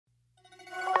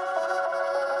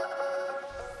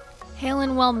Hail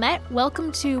and well met.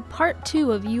 Welcome to part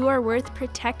 2 of You Are Worth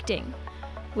Protecting,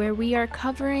 where we are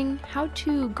covering how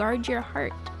to guard your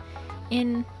heart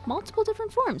in multiple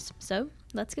different forms. So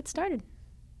let's get started.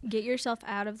 Get yourself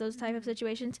out of those type of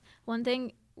situations. One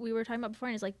thing we were talking about before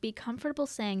is be comfortable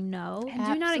saying no. And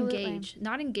do not engage.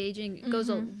 Not engaging goes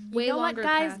a way you know longer what,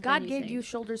 guys? path God than gave think. you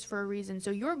shoulders for a reason, so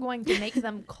you're going to make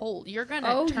them cold. You're going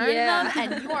to turn them,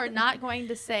 and you are not going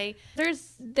to say,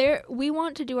 we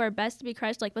want to do our best to be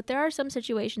Christ-like, but there are some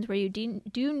situations where you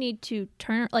do need to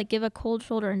turn, give a cold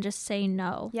shoulder and just say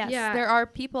no. yes, Yeah. there are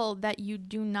people that you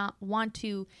do not want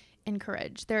to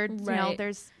encourage.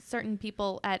 There's certain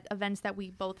people at events that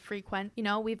we both frequent.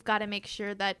 We've got to make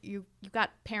sure that you got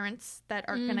parents that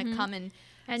are going to come and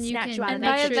snatch you out of And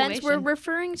that by situation. events, we're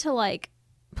referring to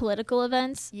political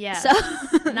events. Yeah. So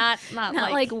not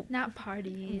not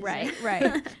parties. Right.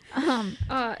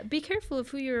 Be careful of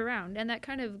who you're around, and that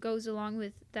kind of goes along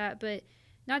with that, but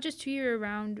not just who you're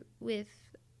around with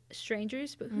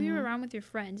strangers, but who you're around with your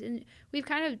friends. And we've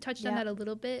kind of touched on that a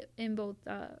little bit in both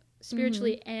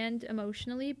spiritually and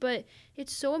emotionally, but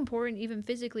it's so important even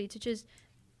physically to just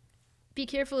be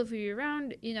careful of who you're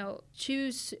around,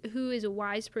 choose who is a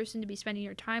wise person to be spending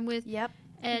your time with. Yep.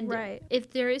 And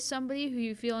if there is somebody who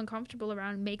you feel uncomfortable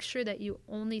around, make sure that you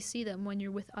only see them when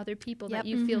you're with other people that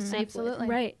you feel safe absolutely. with.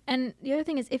 Right. And the other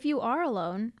thing is, if you are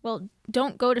alone, well,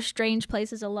 don't go to strange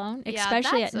places alone,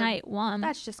 especially at night, one.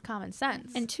 That's just common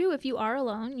sense. And two, if you are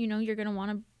alone, you're going to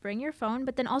want to bring your phone,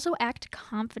 but then also act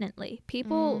confidently.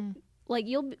 People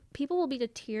will be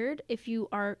deterred if you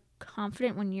are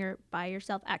confident when you're by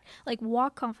yourself.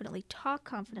 Walk confidently, talk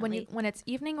confidently. When it's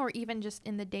evening or even just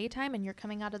in the daytime and you're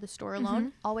coming out of the store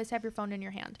alone, always have your phone in your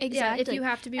hand. Exactly. Yeah, if you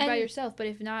have to be by yourself, but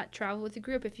if not, travel with a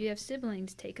group. If you have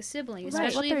siblings, take a sibling, Right.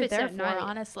 especially if it's there at for, night.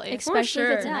 honestly. Especially if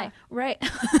it's at Yeah. night.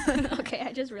 Right. Okay,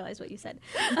 I just realized what you said.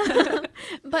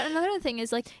 But another thing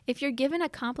is, if you're given a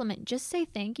compliment, just say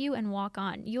thank you and walk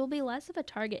on. You'll be less of a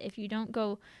target if you don't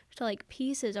go to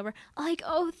pieces over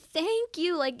oh, thank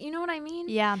you, you know what I mean?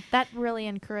 Yeah, that really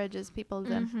encourages people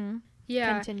to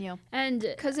continue. And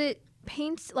Because it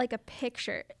paints a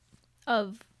picture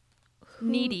of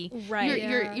Needy. Right.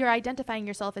 You're identifying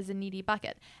yourself as a needy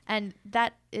bucket, and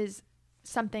that is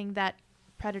something that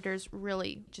predators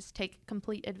really just take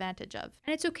complete advantage of.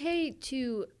 And it's okay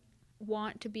to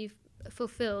want to be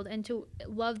fulfilled and to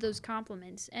love those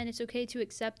compliments, and it's okay to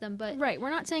accept them, but Right,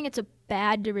 we're not saying it's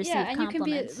bad to receive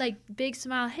compliments. You can be big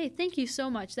smile, hey, thank you so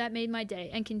much, that made my day,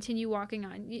 and continue walking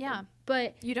on. Yeah,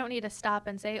 but you don't need to stop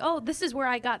and say, oh, this is where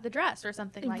I got the dress or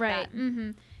something like that.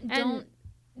 Don't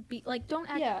be don't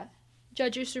act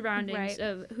judge your surroundings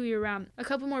of who you're around. A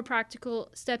couple more practical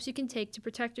steps you can take to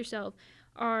protect yourself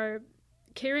are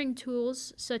carrying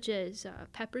tools such as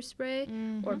pepper spray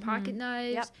or pocket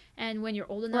knives, and when you're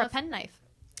old enough, or a pen knife.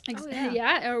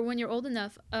 Or when you're old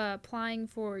enough, applying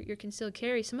for your concealed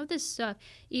carry. Some of this stuff,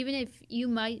 even if it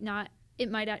might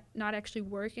not actually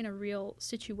work in a real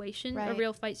situation, a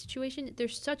real fight situation,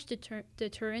 there's such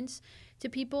deterrence to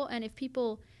people, and if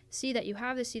people see that you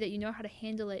have this, see that you know how to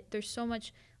handle it, they're so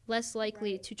much less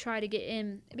likely to try to get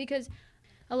in, because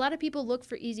a lot of people look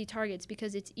for easy targets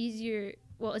because it's easier.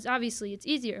 Well, it's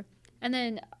easier. And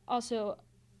then also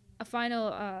a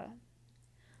final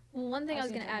one thing I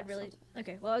was going to add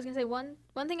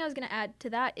one thing I was going to add to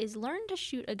that is learn to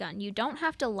shoot a gun. You don't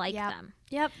have to them.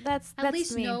 Yep, that's at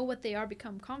least me. know what they are,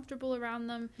 become comfortable around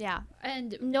them. Yeah.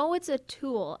 And know it's a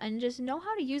tool and just know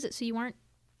how to use it so you aren't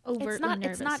overtly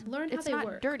nervous. Learn how they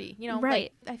work. Dirty,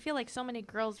 right. I feel like so many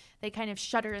girls, they kind of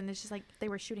shudder and it's just they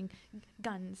were shooting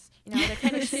guns, they're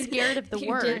kind of scared of the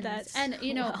word. Did that. And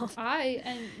I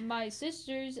and my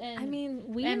sisters and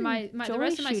we and the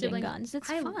rest of my siblings, guns.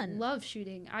 It's I fun. Love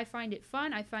shooting. I find it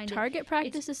fun. I find target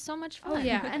practice is so much fun. Oh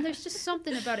yeah, and there's just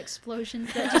something about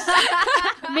explosions that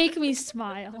just make me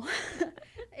smile.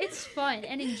 It's fun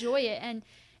and enjoy it, and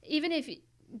even if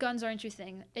guns aren't your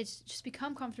thing, it's just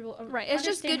become comfortable. Right, it's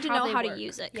just good to know how to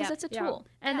use it because it's a tool.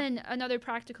 And then another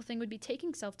practical thing would be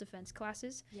taking self-defense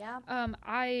classes. Yeah.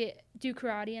 I do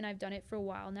karate and I've done it for a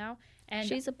while now. And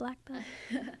she's a black belt.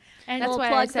 And that's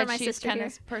why I said she's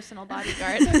Kenna's personal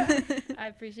bodyguard. I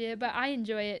appreciate it, but I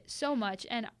enjoy it so much,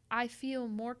 and I feel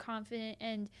more confident,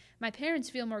 and my parents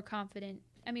feel more confident.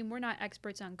 I mean, we're not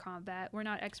experts on combat. We're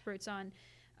not experts on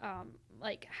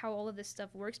how all of this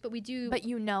stuff works, but we do. But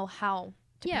you know how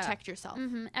to protect yourself.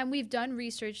 And we've done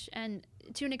research and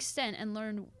to an extent and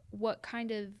learned what kind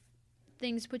of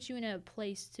things put you in a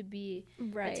place to be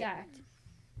attacked.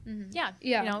 Yeah,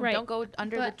 yeah, you know, right. Don't go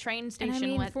under the train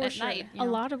station at night. A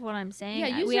lot of what I'm saying,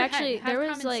 yeah, use we your actually head, have there was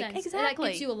common like sense. Exactly.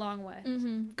 That gets you a long way.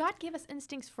 God gave us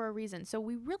instincts for a reason, so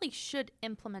we really should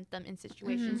implement them in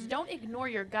situations. Don't ignore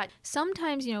your gut.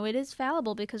 Sometimes, you know, it is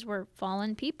fallible because we're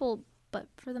fallen people, but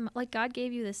for the like God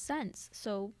gave you this sense,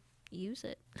 so use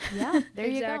it. Yeah, there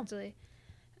you go. Exactly.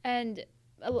 And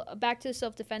back to the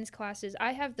self-defense classes,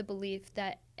 I have the belief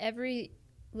that every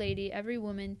lady, every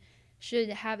woman should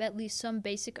have at least some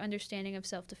basic understanding of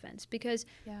self-defense, because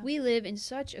we live in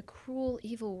such a cruel,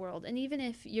 evil world. And even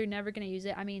if you're never going to use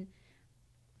it, I mean,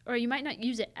 or you might not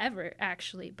use it ever,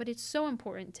 actually, but it's so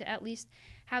important to at least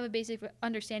have a basic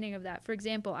understanding of that. For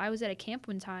example, I was at a camp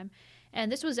one time,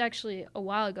 and this was actually a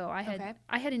while ago. I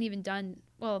hadn't even done,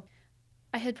 well,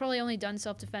 I had probably only done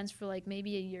self-defense for like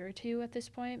maybe a year or two at this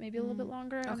point, maybe a little bit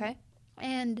longer. Okay.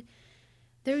 And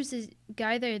there was this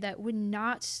guy there that would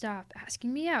not stop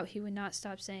asking me out. He would not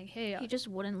stop saying, hey, He just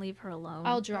wouldn't leave her alone.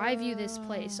 I'll drive you this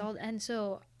place. And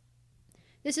so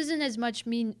this isn't as much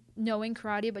me knowing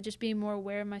karate, but just being more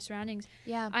aware of my surroundings.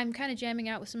 Yeah. I'm kind of jamming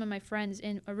out with some of my friends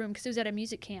in a room because it was at a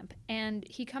music camp. And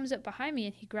he comes up behind me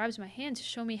and he grabs my hand to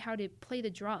show me how to play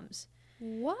the drums.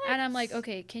 What? And I'm like,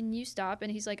 okay, can you stop?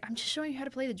 And he's like, I'm just showing you how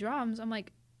to play the drums. I'm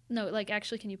like, no, like,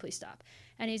 actually, can you please stop?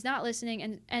 And he's not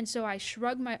listening. And so I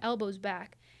shrug my elbows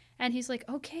back. And he's like,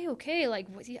 okay, like,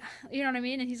 you know what I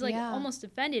mean? And he's like almost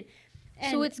offended.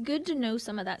 And so it's good to know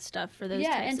some of that stuff for those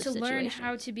types of situations. and to learn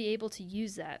how to be able to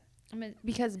use that. I mean,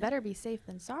 because better be safe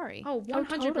than sorry. Oh, 100%.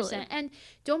 Totally. And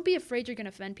don't be afraid you're going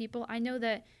to offend people. I know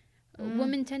that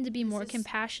women tend to be more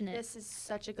compassionate. This is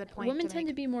such a good point. Women tend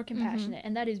to be more compassionate,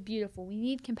 and that is beautiful. We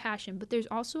need compassion, but there's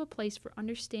also a place for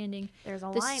understanding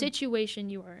the situation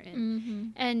you are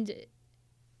in, and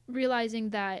realizing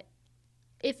that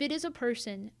if it is a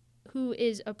person who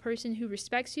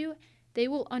respects you, they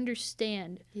will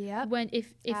understand when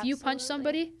if you punch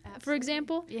somebody, for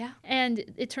example,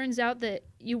 and it turns out that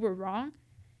you were wrong.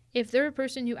 If they're a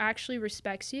person who actually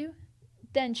respects you,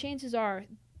 then chances are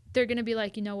they're going to be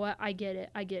like, you know what, I get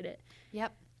it.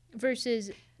 Yep.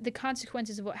 Versus the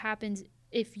consequences of what happens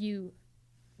if you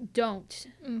don't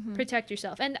protect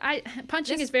yourself. And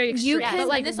punching is very extreme, but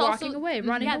like walking away,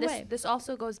 running away. This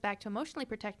also goes back to emotionally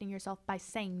protecting yourself by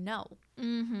saying no.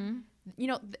 You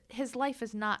know, his life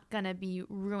is not going to be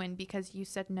ruined because you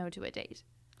said no to a date.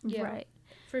 Yeah, right.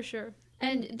 For sure.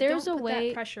 And there's don't a put way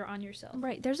that pressure on yourself.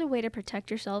 Right. There's a way to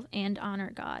protect yourself and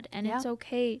honor God. And it's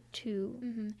okay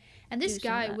to And this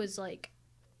guy was like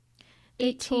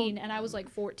 18 and I was like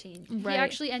 14. Right. He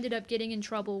actually ended up getting in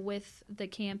trouble with the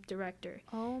camp director.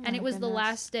 And it was the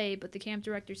last day, but the camp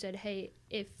director said, hey,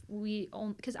 if we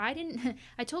own, because I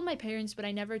told my parents, but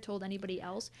I never told anybody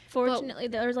else. Fortunately,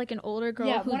 there was like an older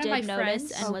girl who did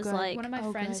notice and was like, one of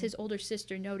my friends, his older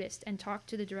sister, noticed and talked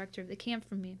to the director of the camp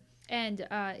from me. And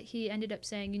he ended up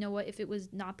saying, you know what, if it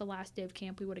was not the last day of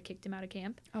camp, we would have kicked him out of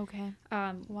camp. Okay.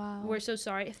 Wow. We're so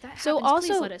sorry. If that happens,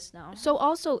 please let us know. So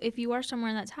also, if you are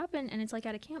somewhere that's happened and it's like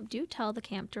at a camp, do tell the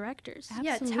camp directors.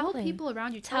 Absolutely. Yeah, tell people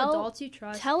around you. Tell adults you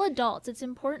trust. Tell adults. It's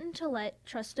important to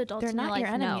trust adults in your life.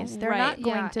 They're not your enemies. No. They're not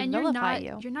going to vilify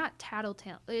you. You're not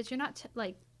tattletale.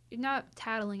 You're not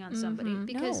tattling on somebody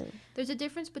because there's a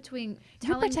difference between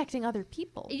you're protecting other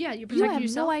people. Yeah, you're protecting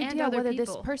yourself and other people. You have no idea whether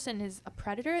this person is a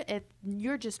predator. If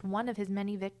you're just one of his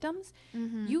many victims,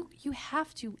 you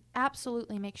have to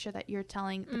absolutely make sure that you're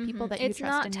telling the people that you trust in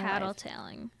your life. It's not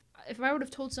tattletaling. If I would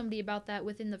have told somebody about that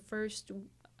within the first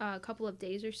couple of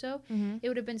days or so, it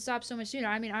would have been stopped so much sooner.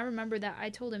 I mean, I remember that I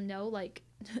told him no like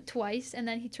twice, and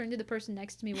then he turned to the person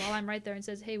next to me while I'm right there and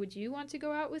says, hey, would you want to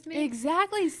go out with me?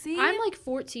 Exactly. See, I'm like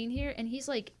 14 here and he's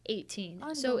like 18,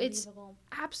 so it's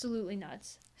absolutely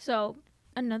nuts. So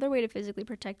another way to physically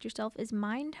protect yourself is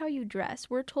mind how you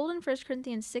dress. We're told in 1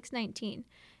 Corinthians 6:19,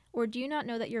 or do you not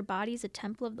know that your body is a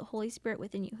temple of the Holy Spirit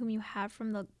within you, whom you have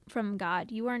from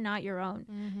God? You are not your own.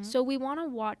 So we want to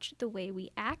watch the way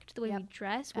we act, the way we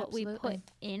dress, what we put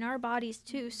in our bodies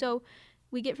too. So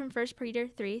we get from 1 Peter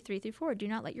 3:3-4. Do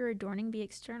not let your adorning be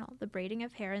external, the braiding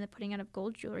of hair and the putting on of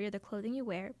gold jewelry or the clothing you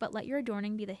wear, but let your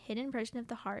adorning be the hidden person of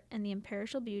the heart and the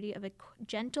imperishable beauty of a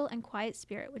gentle and quiet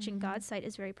spirit, which in God's sight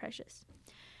is very precious.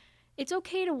 It's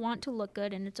okay to want to look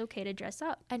good and it's okay to dress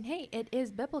up. And hey, it is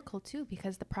biblical too,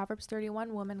 because the Proverbs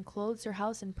 31 woman clothes her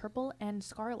house in purple and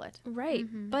scarlet. Right.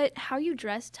 But how you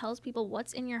dress tells people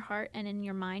what's in your heart and in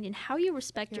your mind and how you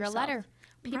respect yourself. Your letter.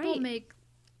 People make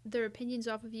their opinions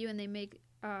off of you, and they make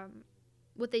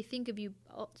what they think of you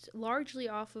largely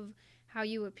off of how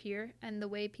you appear and the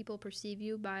way people perceive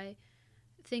you by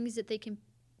things that they can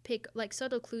pick, like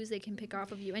subtle clues they can pick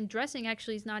off of you. And dressing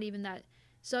actually is not even that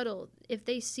subtle. If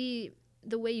they see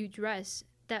the way you dress,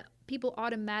 that people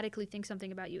automatically think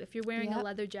something about you. If you're wearing a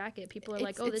leather jacket, people are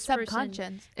like, oh, this subconscious.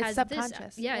 person It's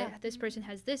subconscious. This person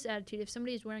has this attitude. If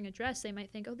somebody is wearing a dress, they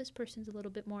might think, oh, this person's a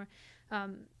little bit more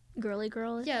girly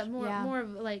girl. More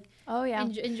of like,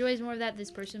 enjoys more of that.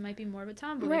 This person might be more of a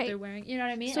tomboy if they're wearing, you know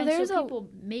what I mean? So people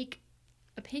make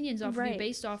opinions off of you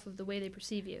based off of the way they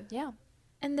perceive you. Yeah.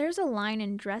 And there's a line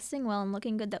in dressing well and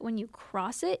looking good that when you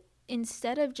cross it,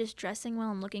 instead of just dressing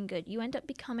well and looking good, you end up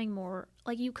becoming more,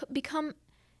 like you become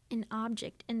an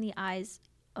object in the eyes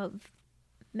of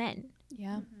men.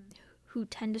 Yeah. Who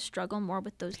tend to struggle more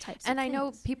with those types of things. And I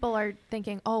know people are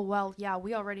thinking, oh, well, yeah,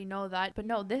 we already know that. But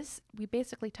no, we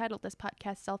basically titled this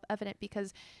podcast Self-Evident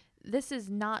because this is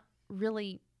not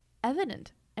really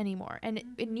evident anymore. And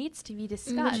it needs to be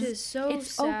discussed. Which is so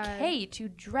it's sad. okay to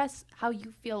dress how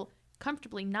you feel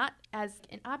comfortably, not as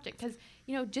an object, because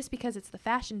just because it's the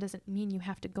fashion doesn't mean you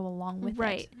have to go along with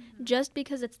it. Just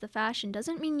because it's the fashion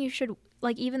doesn't mean you should,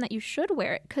 like, even that you should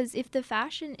wear it, because if the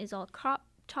fashion is all crop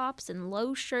tops and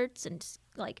low shirts and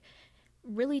like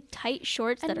really tight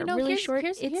shorts that are really short,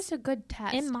 here's a good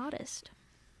test. Immodest.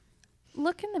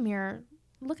 Look in the mirror,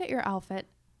 look at your outfit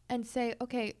and say,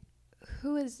 okay,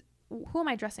 who am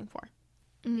I dressing for?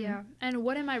 Yeah. And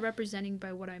what am I representing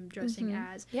by what I'm dressing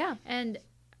as? Yeah. And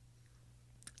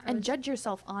judge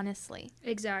yourself honestly.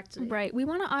 Exactly. Right. We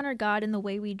want to honor God in the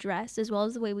way we dress as well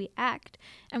as the way we act.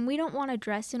 And we don't want to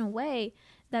dress in a way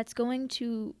that's going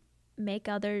to make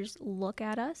others look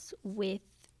at us with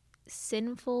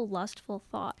sinful, lustful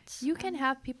thoughts. You can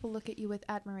have people look at you with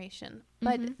admiration,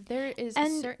 but there is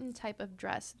a certain type of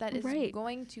dress that is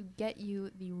going to get you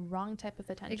the wrong type of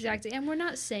attention. Exactly. And we're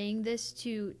not saying this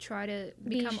to try to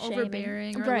become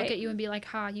overbearing or look at you and be like,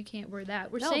 ha, you can't wear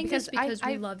that. We're saying this because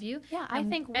we love you. Yeah, I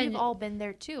think we've all been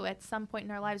there too at some point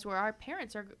in our lives where our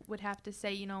parents would have to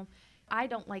say, I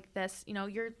don't like this.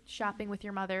 You're shopping with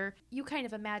your mother. You kind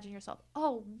of imagine yourself,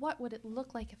 oh, what would it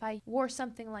look like if I wore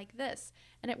something like this?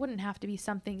 And it wouldn't have to be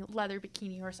something leather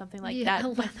bikini or something like that.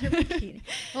 Leather bikini.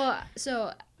 Well,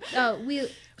 so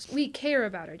we care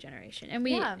about our generation, and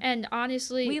and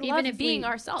honestly, we even love if being we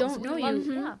ourselves. Don't know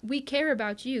you, we care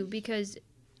about you because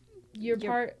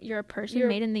you're a person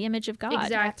made in the image of God.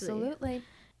 Exactly. Absolutely.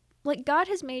 Like, God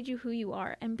has made you who you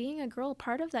are, and being a girl,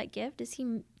 part of that gift is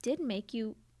He did make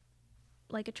you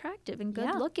like attractive and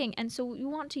good looking, and so you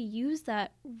want to use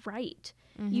that right.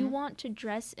 You want to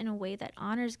dress in a way that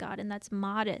honors God and that's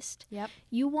modest.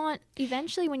 You want,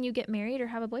 eventually when you get married or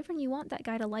have a boyfriend, you want that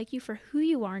guy to like you for who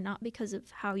you are, not because of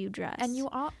how you dress. And you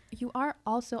are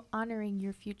also honoring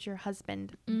your future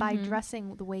husband by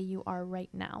dressing the way you are right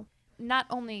now. Not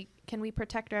only can we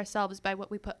protect ourselves by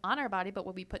what we put on our body, but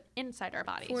what we put inside our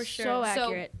bodies. For sure. So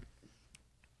accurate.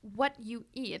 What you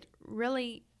eat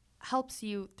really helps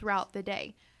you throughout the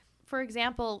day. For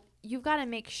example, you've got to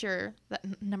make sure that,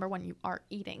 number one, you are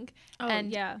eating. I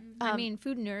mean,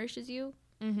 food nourishes you.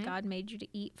 God made you to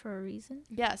eat for a reason.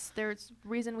 Yes, there's a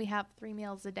reason we have 3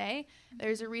 meals a day.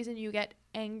 There's a reason you get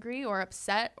angry or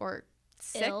upset or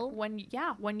sick ill when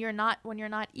you're not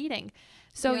eating.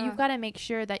 So you've got to make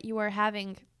sure that you got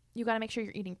to make sure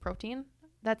you're eating protein.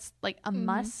 That's like a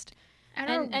must.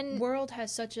 And our world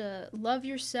has such a love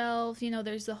yourself.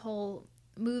 There's the whole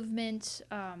movement,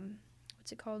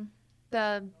 what's it called?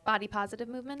 The body positive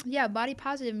movement? Yeah, body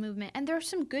positive movement. And there are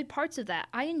some good parts of that.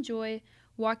 I enjoy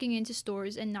walking into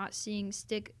stores and not seeing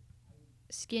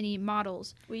skinny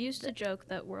models. We used to joke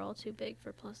that we're all too big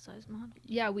for plus size models.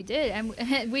 Yeah, we did.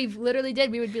 And we literally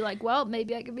did. We would be like, well,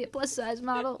 maybe I could be a plus size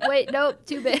model. Wait, nope,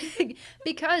 too big.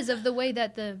 Because of the way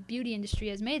that the beauty industry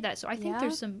has made that. So I think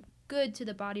there's some good to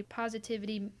the body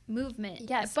positivity movement.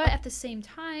 Yes. But at the same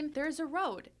time, there's a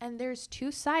road and there's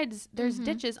 2 sides. There's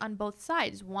ditches on both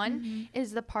sides. One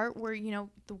is the part where,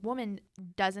 the woman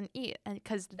doesn't eat, and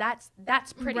because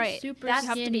that's pretty. Right. Super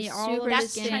skinny, super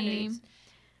skinny.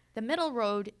 The middle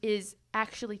road is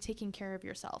actually taking care of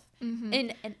yourself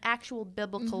in an actual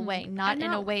biblical way, not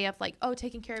in a way of like, oh,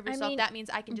 taking care of yourself. That means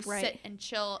I can just sit and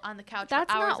chill on the couch for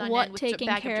hours on end with a bag of Doritos. That's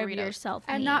not what taking care of yourself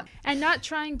means. And not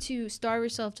trying to starve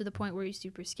yourself to the point where you're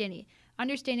super skinny.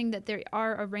 Understanding that there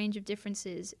are a range of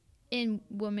differences in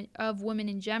women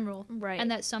in general, and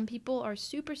that some people are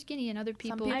super skinny and other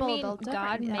people,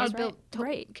 God are built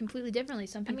completely differently.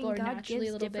 Some people are God naturally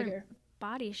a little bigger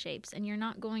body shapes, and you're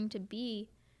not going to be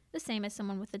the same as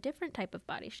someone with a different type of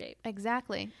body shape.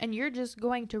 Exactly. And you're just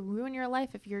going to ruin your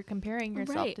life if you're comparing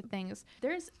yourself to things.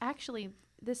 There's actually,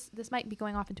 this might be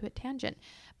going off into a tangent,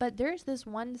 but there's this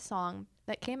one song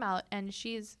that came out, and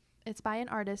it's by an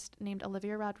artist named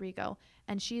Olivia Rodrigo,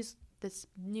 and she's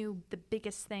the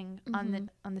biggest thing on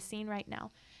the scene right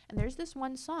now. And there's this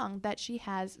one song that she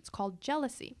has, it's called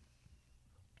Jealousy.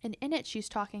 And in it, she's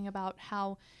talking about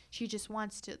how she just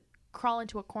wants to crawl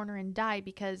into a corner and die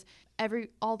because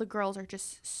all the girls are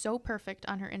just so perfect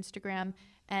on her Instagram,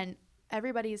 and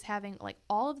everybody is having like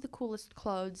all of the coolest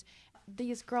clothes.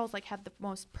 These girls like have the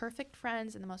most perfect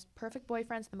friends and the most perfect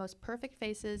boyfriends, the most perfect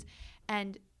faces,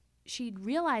 and she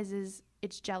realizes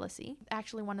it's jealousy.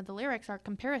 Actually, one of the lyrics are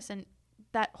comparison.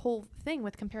 That whole thing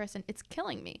with comparison, it's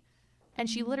killing me. And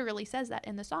she literally says that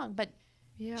in the song, but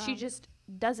she just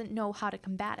doesn't know how to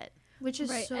combat it. Which is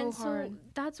so hard. So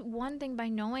that's one thing. By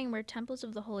knowing we're temples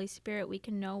of the Holy Spirit, we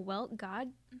can know, well, God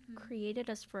created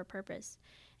us for a purpose,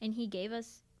 and he gave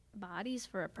us bodies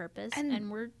for a purpose,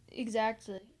 and we're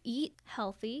eat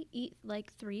healthy, eat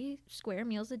like 3 square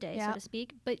meals a day, so to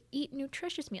speak, but eat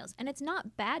nutritious meals. And it's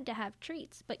not bad to have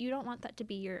treats, but you don't want that to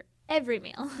be your every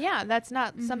meal. Yeah, that's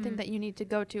not something that you need to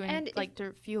go to and like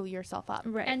to fuel yourself up.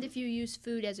 Right. And if you use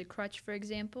food as a crutch, for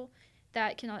example,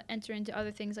 that can enter into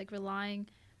other things like relying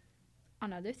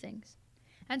on other things.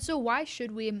 And so why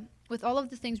should we, with all of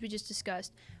the things we just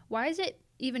discussed, why is it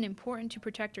even important to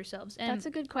protect ourselves? And that's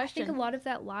a good question. I think a lot of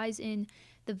that lies in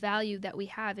the value that we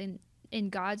have in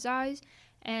God's eyes.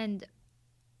 And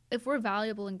if we're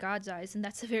valuable in God's eyes, then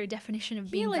that's the very definition of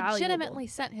being valuable. He legitimately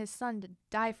sent his son to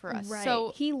die for us. Right.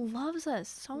 So he loves us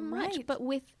so much, but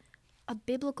with a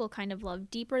biblical kind of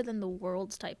love, deeper than the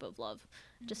world's type of love.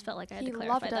 Just felt like I had to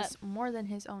clarify that. He loved us more than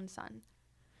his own son.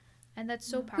 And that's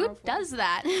so powerful. Who does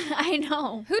that? I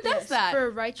know. Who does that? For a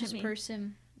righteous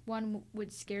person, one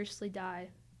would scarcely die.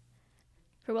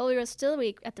 For while we were still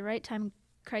weak, at the right time,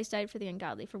 Christ died for the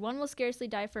ungodly. For one will scarcely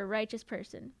die for a righteous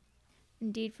person.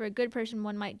 Indeed, for a good person,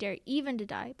 one might dare even to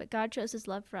die. But God shows his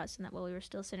love for us, and that while we were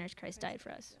still sinners, Christ died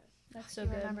for us. That's so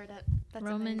good. Remembered it. That's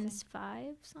Romans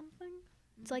 5 something?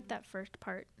 It's like that first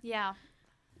part. Yeah.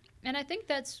 And I think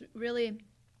that's really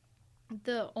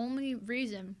the only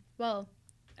reason, well,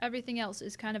 everything else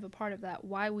is kind of a part of that,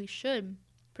 why we should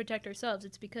protect ourselves.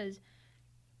 It's because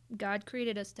God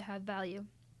created us to have value,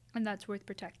 and that's worth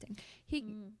protecting.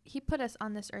 He put us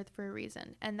on this earth for a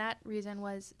reason, and that reason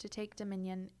was to take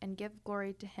dominion and give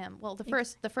glory to him. Well,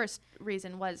 the first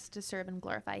reason was to serve and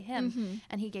glorify him,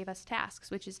 and he gave us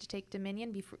tasks, which is to take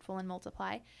dominion, be fruitful, and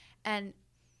multiply. And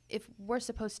if we're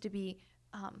supposed to be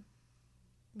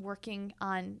working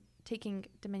on taking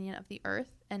dominion of the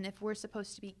earth, and if we're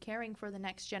supposed to be caring for the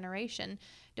next generation,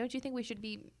 don't you think we should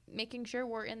be making sure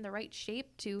we're in the right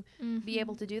shape to be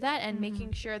able to do that, and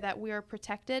making sure that we are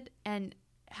protected and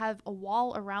have a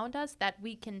wall around us that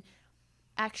we can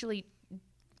actually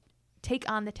take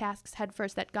on the tasks head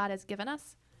first that God has given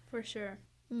us? For sure.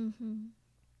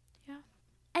 Yeah.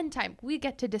 End time, we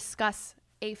get to discuss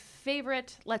a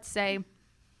favorite, let's say,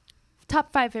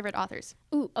 top 5 favorite authors.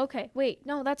 Ooh, okay. Wait,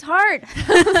 no, that's hard.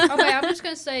 Okay, I'm just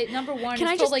going to say number 1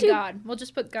 is totally God. We'll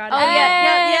just put God in.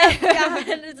 Yeah.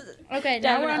 God. Okay,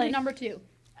 now we're on to number 2.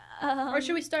 Or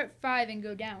should we start 5 and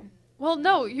go down? Well,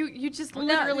 no, you just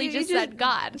literally just said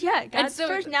God. Yeah, God's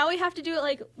first. Now we have to do it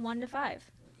like 1 to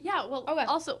 5. Yeah, well,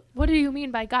 also, what do you mean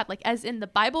by God? Like, as in the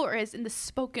Bible, or as in the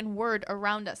spoken word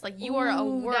around us? Like, you are a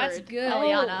word, that's good.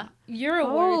 Eliana. You're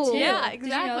a word, too. Yeah,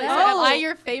 exactly. So am I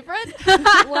your favorite?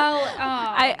 Well,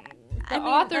 the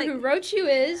author who wrote you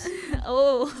is...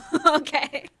 Oh,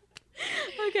 okay.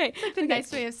 Okay. It's like the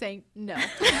nice way of saying no.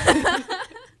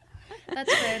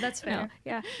 That's fair. No,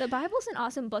 yeah. The Bible's an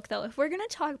awesome book, though. If we're going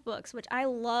to talk books, which I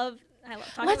love talking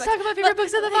Let's about. talk about favorite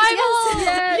books of the Bible.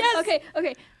 Yes.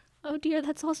 Okay. Oh, dear,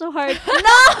 that's also hard.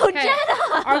 No, okay.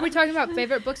 Jenna! Are we talking about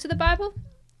favorite books of the Bible?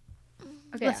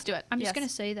 Okay, let's do it. I'm just going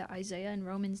to say that Isaiah and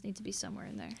Romans need to be somewhere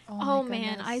in there. Oh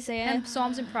man, Isaiah. And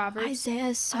Psalms and Proverbs. Isaiah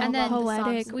is so and then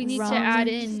poetic. We need to add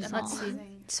in, let's see,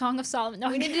 Song of Solomon.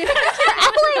 No, we need to do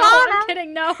I'm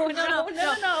kidding. No.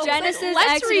 Genesis,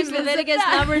 Exodus, Leviticus,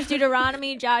 Numbers,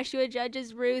 Deuteronomy, Joshua,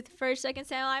 Judges, Ruth, 1st, 2nd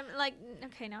Samuel. I'm like,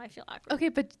 okay, now I feel awkward. Okay,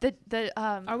 but the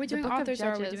are we doing authors or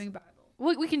are we doing Bible?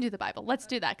 We can do the Bible. Let's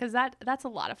do that, because that's a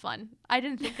lot of fun. I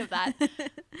didn't think of that.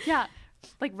 Yeah.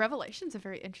 Like, Revelation's a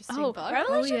very interesting book.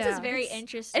 Revelations is very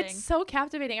interesting. It's so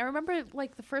captivating. I remember,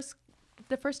 like, the first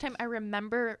time I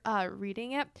remember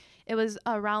reading it, it was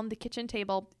around the kitchen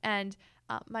table, and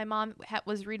my mom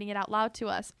was reading it out loud to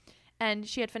us, and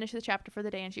she had finished the chapter for the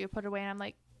day, and she would put it away, and I'm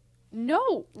like,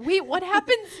 no, wait, what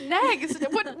happens next?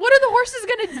 What are the horses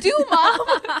gonna do, Mom?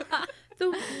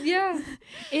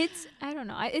 I don't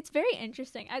know. It's very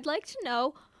interesting. I'd like to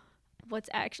know what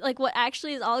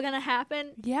actually is all gonna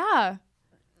happen. Yeah.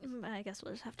 I guess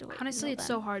we'll just have to wait. Honestly, it's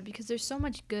so hard because there's so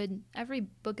much good. Every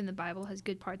book in the Bible has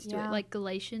good parts to it, like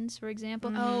Galatians, for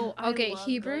example. Oh, okay.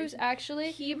 Hebrews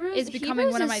is becoming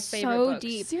one of my favorite books.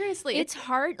 Deep. Seriously, it's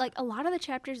hard. Like, a lot of the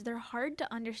chapters, they're hard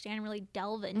to understand, really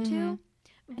delve into.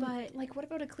 But like, what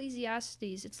about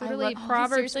Ecclesiastes? It's literally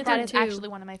Proverbs That Part is 2. actually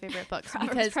one of my favorite books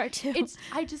because Part 2. it's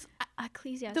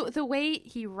Ecclesiastes. the way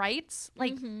he writes,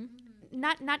 like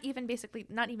not even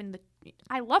the.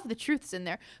 I love the truths in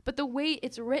there, but the way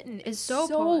it's written is so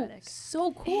poetic,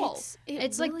 so cool.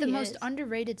 It's really like the most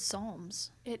underrated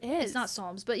Psalms. It is. It's not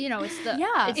Psalms, but it's the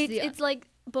It's like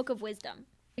Book of Wisdom.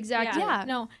 Exactly. Yeah.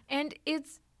 No, and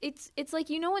it's like,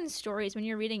 in stories when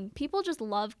you're reading, people just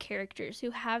love characters who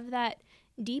have that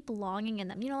deep longing in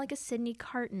them. Like a Sidney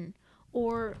Carton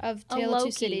or of a Tale Loki, of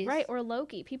Two Cities. right? Or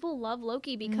Loki. People love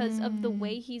Loki because of the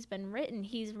way he's been written.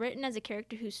 He's written as a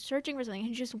character who's searching for something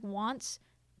and just wants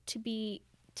to be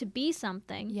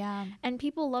something. Yeah. And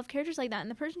people love characters like that. And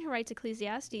the person who writes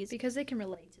Ecclesiastes, because they can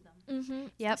relate to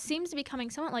them. seems to be becoming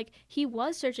somewhat like he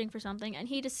was searching for something, and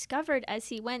he discovered as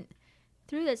he went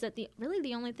through this that the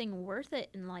only thing worth it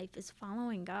in life is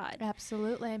following God.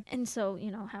 Absolutely. And so,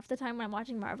 half the time when I'm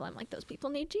watching Marvel, I'm like, those people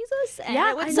need Jesus, and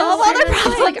Yeah, it would I solve know. all their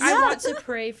problems. Like, I want to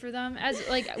pray for them. As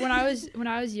like when I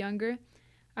was younger,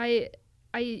 I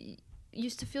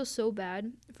used to feel so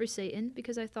bad for Satan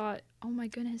because I thought, oh my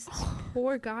goodness, this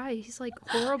poor guy, he's like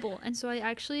horrible. And so I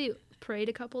actually prayed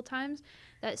a couple times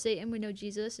that Satan would know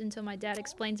Jesus until my dad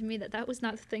explained to me that was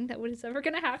not the thing that was ever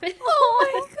going to happen.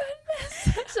 Oh my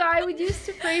goodness. So I would used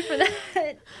to pray for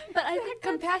that. But I think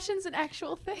compassion's an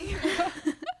actual thing.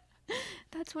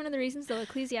 that's one of the reasons, though,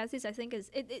 Ecclesiastes, I think, is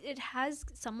it has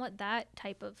somewhat that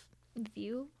type of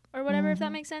view or whatever, if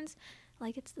that makes sense.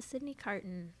 Like, it's the Sidney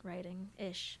Carton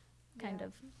writing-ish kind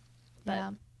of. But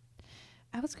Yeah.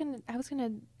 I was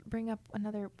gonna bring up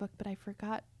another book, but I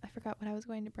forgot what I was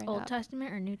going to bring up. Old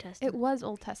Testament or New Testament? It was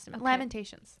Old Testament. Okay.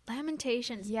 Lamentations.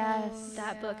 Lamentations. Yes.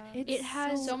 That book. It's It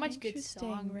has So much good interesting.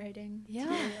 songwriting.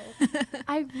 Yeah.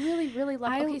 I really, really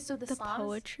love. Okay, so the Psalms,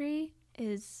 poetry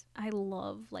is, I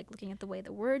love like looking at the way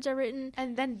the words are written.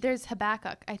 and then there's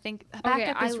Habakkuk. I think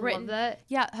Habakkuk I is love written. that.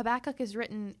 Yeah, Habakkuk is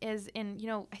written is in,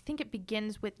 I think it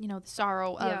begins with, the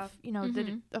sorrow of,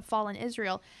 the fallen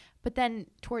Israel. But then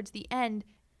towards the end,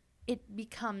 it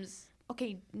becomes,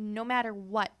 okay, no matter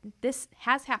what, this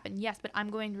has happened, yes, but I'm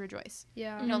going to rejoice.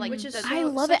 Yeah. Which is I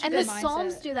love it. And the mindset.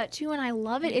 Psalms do that too, and I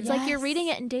love it. It's like you're Yes. reading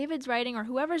it in David's writing, or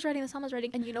whoever's writing the Psalm is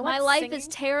writing. And you know my what? life Singing- is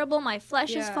terrible. My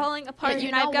flesh is Yeah. falling apart, But you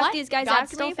and know I've got what? these guys God's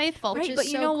after still me. faithful. Right, Which but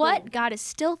is you so know what? cool. God is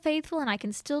still faithful, and I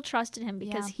can still trust in him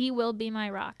because Yeah. he will be my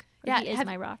rock. Or he is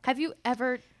my rock. Have you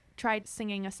ever tried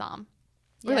singing a psalm?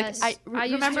 Or, Yes. I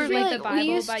used remember, to read like, the we Bible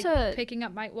used by to- picking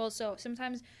up my so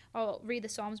sometimes I'll read the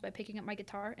Psalms by picking up my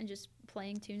guitar and just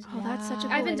playing tunes. Oh, that's such a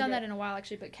I haven't cool done idea. that in a while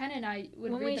actually, but Ken and I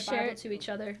would When read we the Bible shared- to each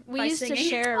other. We by used singing. to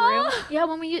share a room. Yeah,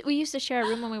 when we used to share a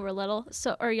room when we were little,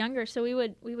 or younger. So we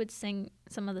would sing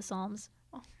some of the Psalms.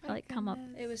 Come up.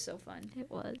 It was so fun.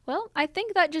 It was. Well, I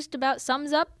think that just about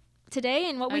sums up today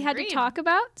and what we had to Agreed. talk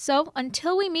about. So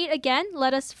until we meet again,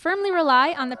 let us firmly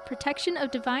rely on the protection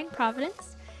of divine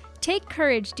providence. Take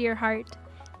courage, dear heart.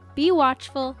 Be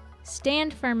watchful.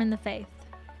 Stand firm in the faith.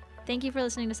 Thank you for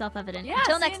listening to Self Evident. Yeah,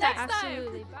 Until see you next time. next time.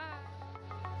 Absolutely. Bye.